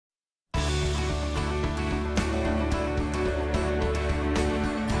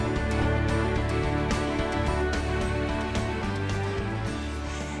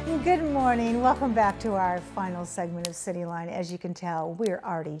Good morning. Welcome back to our final segment of CityLine. As you can tell, we're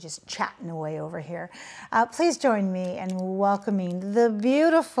already just chatting away over here. Please join me in welcoming the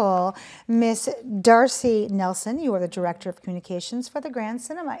beautiful Miss Darcy Nelson. You are the Director of Communications for the Grand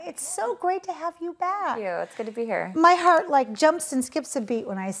Cinema. It's so great to have you back. Thank you. It's good to be here. My heart like jumps and skips a beat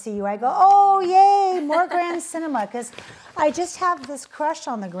when I see you. I go, oh, yay, more Grand Cinema, because I just have this crush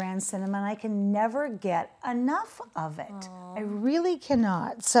on the Grand Cinema and I can never get enough of it. Aww. I really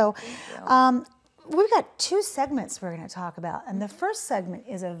cannot. So we've got two segments we're going to talk about. And the first segment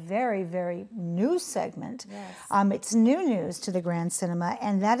is a very, very new segment. Yes. It's new news to the Grand Cinema,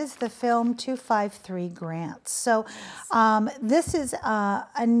 and that is the Film 253 grants. So this is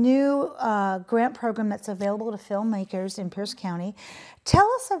a new grant program that's available to filmmakers in Pierce County.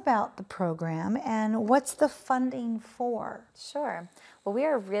 Tell us about the program and what's the funding for? Sure. Well, we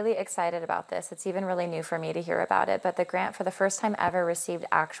are really excited about this. It's even really new for me to hear about it, but the grant for the first time ever received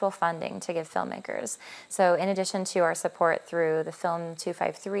actual funding to give filmmakers. So in addition to our support through the Film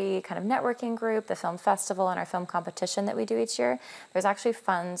 253 kind of networking group, the film festival, and our film competition that we do each year, there's actually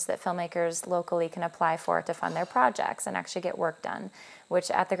funds that filmmakers locally can apply for to fund their projects and actually get work done,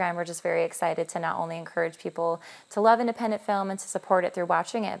 which at the Grand we're just very excited to not only encourage people to love independent film and to support it through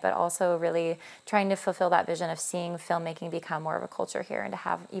watching it, but also really trying to fulfill that vision of seeing filmmaking become more of a culture here and to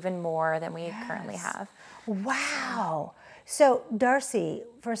have even more than we currently have. Wow. So Darcy,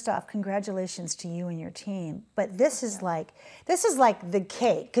 first off, congratulations to you and your team. But this is like the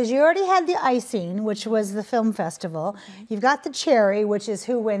cake, because you already had the icing, which was the film festival. You've got the cherry, which is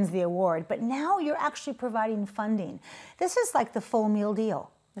who wins the award. But now you're actually providing funding. This is like the full meal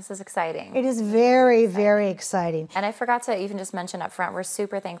deal. This is exciting. It is very, very exciting. And I forgot to even just mention up front, we're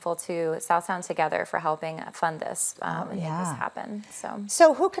super thankful to South Sound Together for helping fund this and make this happen.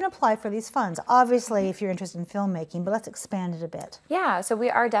 So who can apply for these funds? Obviously, if you're interested in filmmaking, but let's expand it a bit. Yeah, so we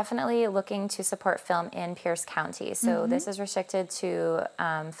are definitely looking to support film in Pierce County. So this is restricted to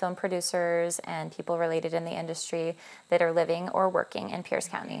film producers and people related in the industry that are living or working in Pierce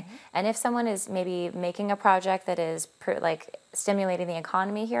County. And if someone is maybe making a project that is stimulating the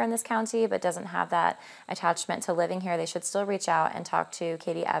economy here in this county but doesn't have that attachment to living here, they should still reach out and talk to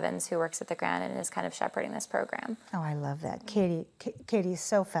Katie Evans, who works at the Grand and is kind of shepherding this program. Oh, I love that. Katie's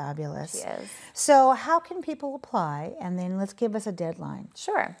so fabulous. She is. So how can people apply? And then let's give us a deadline.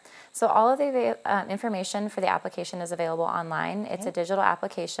 Sure. So all of the information for the application is available online. It's a digital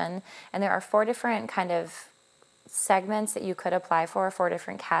application, and there are 4 different kind of segments that you could apply for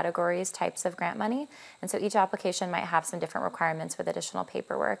different categories, types of grant money. And so each application might have some different requirements with additional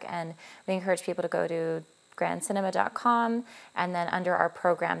paperwork. And we encourage people to go to grandcinema.com, and then under our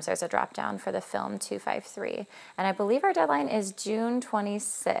programs, there's a drop down for the Film 253. And I believe our deadline is June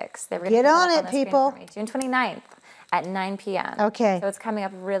 26th. Get on it, people. June 29th. At 9 p.m. Okay. So it's coming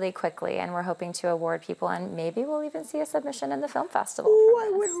up really quickly, and we're hoping to award people, and maybe we'll even see a submission in the film festival. Oh,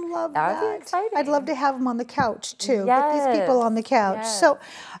 I would love that. That would be exciting. I'd love to have them on the couch, too. Yes. Get these people on the couch. Yes. So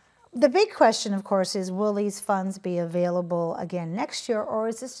the big question, of course, is will these funds be available again next year, or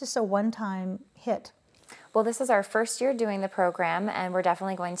is this just a one-time hit? Well, this is our first year doing the program, and we're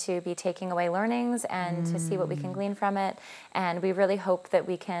definitely going to be taking away learnings and to see what we can glean from it. And we really hope that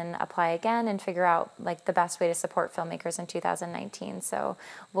we can apply again and figure out the best way to support filmmakers in 2019. So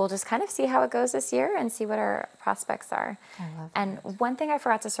we'll just kind of see how it goes this year and see what our prospects are. I love and one thing I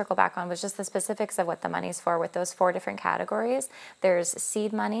forgot to circle back on was just the specifics of what the money's for with those 4 different categories. There's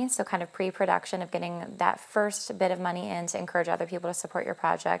seed money, so kind of pre-production of getting that first bit of money in to encourage other people to support your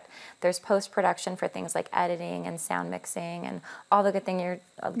project. There's post-production for things like editing and sound mixing and all the good things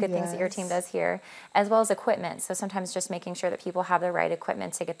that your team does here, as well as equipment. So sometimes just making sure that people have the right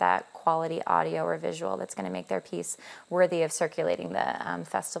equipment to get that quality audio or visual that's going to make their piece worthy of circulating the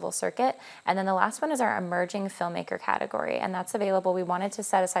festival circuit. And then the last one is our emerging filmmaker category, and that's available. We wanted to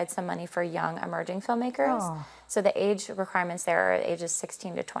set aside some money for young emerging filmmakers. Oh. So the age requirements there are ages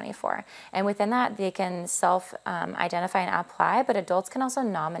 16 to 24. And within that, they can self-identify and apply, but adults can also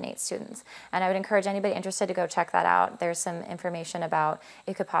nominate students. And I would encourage anybody interested to go check that out. There's some information about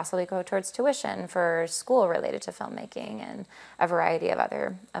it could possibly go towards tuition for school related to filmmaking and a variety of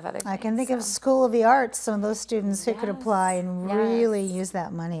other things. I can think of School of the Arts, some of those students who could apply and really use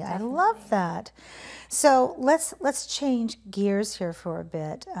that money. Definitely. I love that. So let's change gears here for a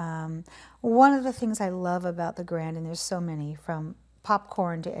bit. One of the things I love about the Grand, and there's so many, from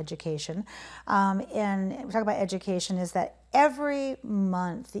popcorn to education, and we talk about education, is that every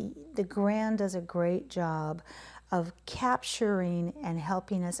month the Grand does a great job of capturing and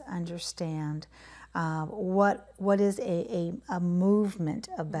helping us understand what is a movement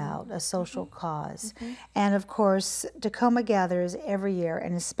about, a social cause. And of course, Tacoma gathers every year,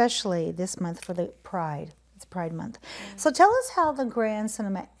 and especially this month for the Pride. It's Pride Month. So tell us how the Grand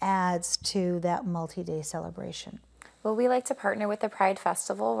Cinema adds to that multi-day celebration. Well, we like to partner with the Pride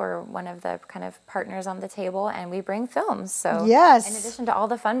Festival. We're one of the kind of partners on the table, and we bring films. So yes, in addition to all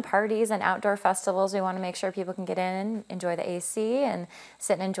the fun parties and outdoor festivals, we want to make sure people can get in, enjoy the AC, and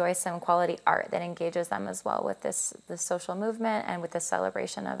sit and enjoy some quality art that engages them as well with this social movement and with the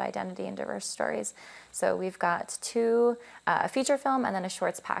celebration of identity and diverse stories. So we've got a feature film and then a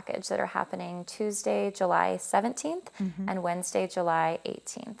shorts package that are happening Tuesday, July 17th and Wednesday, July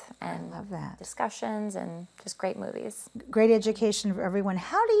 18th. And I love that. Discussions and just great movies. Great education for everyone.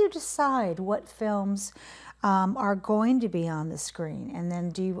 How do you decide what films are going to be on the screen? And then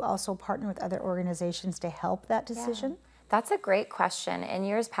do you also partner with other organizations to help that decision? Yeah. That's a great question. In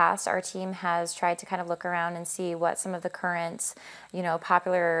years past, our team has tried to kind of look around and see what some of the current,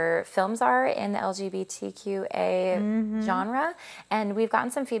 popular films are in the LGBTQA genre. And we've gotten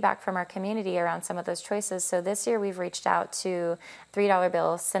some feedback from our community around some of those choices. So this year we've reached out to $3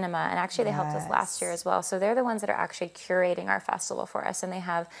 Bill Cinema, and actually they helped us last year as well. So they're the ones that are actually curating our festival for us, and they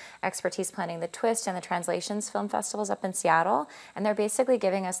have expertise planning the Twist and the Translations Film Festivals up in Seattle. And they're basically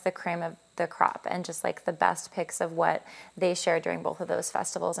giving us the cream of the crop and just like the best picks of what they shared during both of those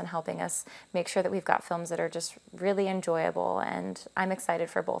festivals, and helping us make sure that we've got films that are just really enjoyable, and I'm excited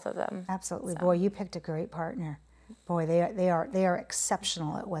for both of them. Absolutely. So. Boy, you picked a great partner. Boy, they are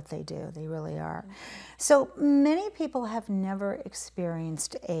exceptional at what they do. They really are. So many people have never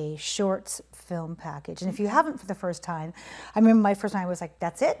experienced a shorts film package, and if you haven't for the first time, I remember my first time I was like,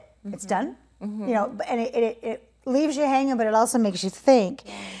 "That's it, it's done," and it leaves you hanging, but it also makes you think.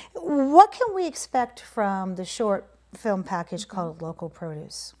 What can we expect from the short film package called Local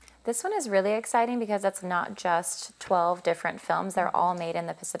Produce? This one is really exciting because it's not just 12 different films. They're all made in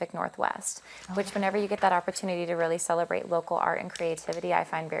the Pacific Northwest, which whenever you get that opportunity to really celebrate local art and creativity, I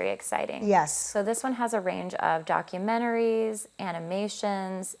find very exciting. Yes. So this one has a range of documentaries,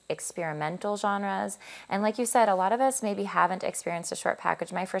 animations, experimental genres. And like you said, a lot of us maybe haven't experienced a short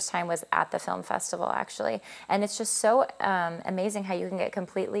package. My first time was at the film festival, actually. And it's just so amazing how you can get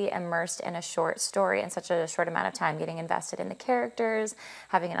completely immersed in a short story in such a short amount of time, getting invested in the characters,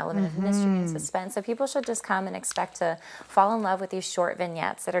 having an element of mystery and suspense. So people should just come and expect to fall in love with these short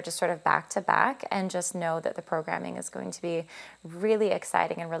vignettes that are just sort of back to back, and just know that the programming is going to be really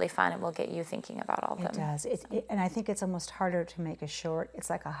exciting and really fun, and will get you thinking about all of them. It does. And I think it's almost harder to make a short. It's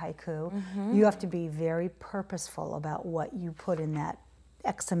like a haiku. You have to be very purposeful about what you put in that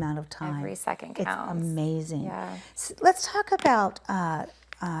X amount of time. Every second counts. It's amazing. Yeah. So let's talk about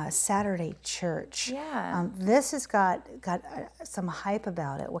Saturday Church. Yeah. This has got some hype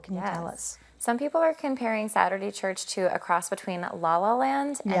about it. What can you tell us? Some people are comparing Saturday Church to a cross between La La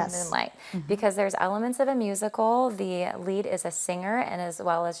Land and Moonlight, because there's elements of a musical. The lead is a singer, and as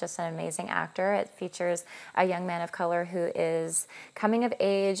well as just an amazing actor. It features a young man of color who is coming of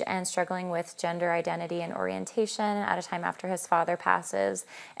age and struggling with gender identity and orientation at a time after his father passes,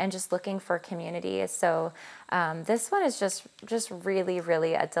 and just looking for community. So this one is just really,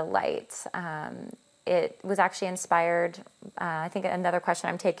 really a delight. It was actually inspired, I think another question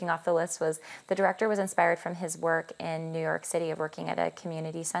I'm taking off the list was, the director was inspired from his work in New York City of working at a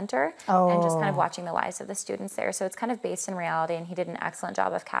community center and just kind of watching the lives of the students there. So it's kind of based in reality, and he did an excellent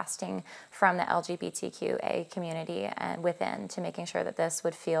job of casting from the LGBTQA community and within, to making sure that this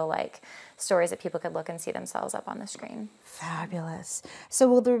would feel like stories that people could look and see themselves up on the screen. Fabulous. So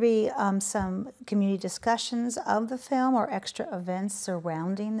will there be some community discussions of the film or extra events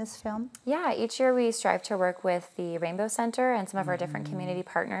surrounding this film? Yeah, each year we strive to work with the Rainbow Center and some of our different community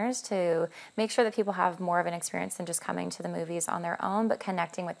partners to make sure that people have more of an experience than just coming to the movies on their own, but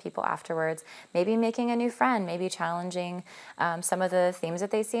connecting with people afterwards, maybe making a new friend, maybe challenging some of the themes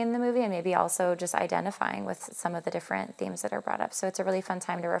that they see in the movie, and maybe also just identifying with some of the different themes that are brought up. So it's a really fun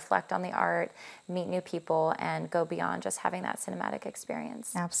time to reflect on the art, meet new people, and go beyond just having that cinematic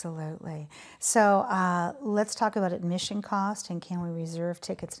experience. Absolutely. So let's talk about admission cost, and can we reserve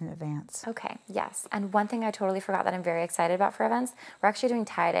tickets in advance? Okay, yes. And one thing I totally forgot that I'm very excited about for events, we're actually doing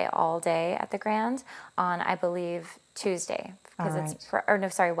tie-dye all day at the Grand on, I believe, Tuesday, because All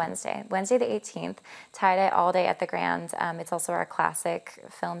it's Wednesday. Wednesday the 18th, tie-dye all day at the Grand. It's also our classic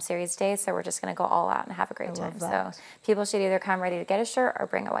film series day, so we're just going to go all out and have a great time. So people should either come ready to get a shirt or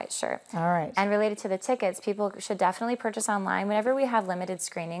bring a white shirt. All right. And related to the tickets, people should definitely purchase online. Whenever we have limited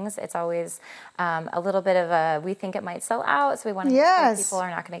screenings, it's always a little bit of a, we think it might sell out, so we want to make sure people are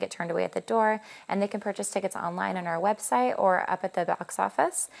not going to get turned away at the door. And they can purchase tickets online on our website or up at the box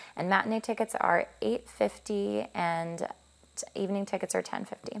office. And matinee tickets are $8.50 and evening tickets are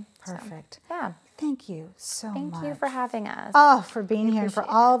 $10.50. Perfect. So, yeah. Thank you so much. Thank you for having us. Oh, for being here and for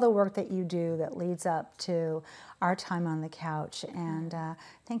all the work that you do that leads up to our time on the couch. And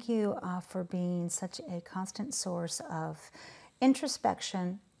thank you for being such a constant source of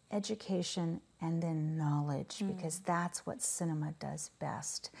introspection, education, and then knowledge, because that's what cinema does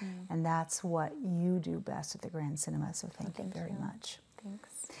best. And that's what you do best at the Grand Cinema. So thank you very much.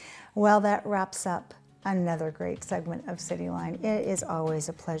 Thanks. Well, that wraps up another great segment of CityLine. It is always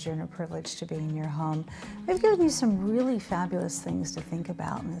a pleasure and a privilege to be in your home. We've given you some really fabulous things to think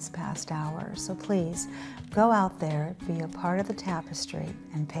about in this past hour. So please go out there, be a part of the tapestry,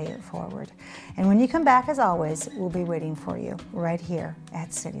 and pay it forward. And when you come back, as always, we'll be waiting for you right here at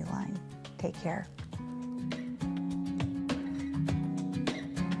CityLine. Take care.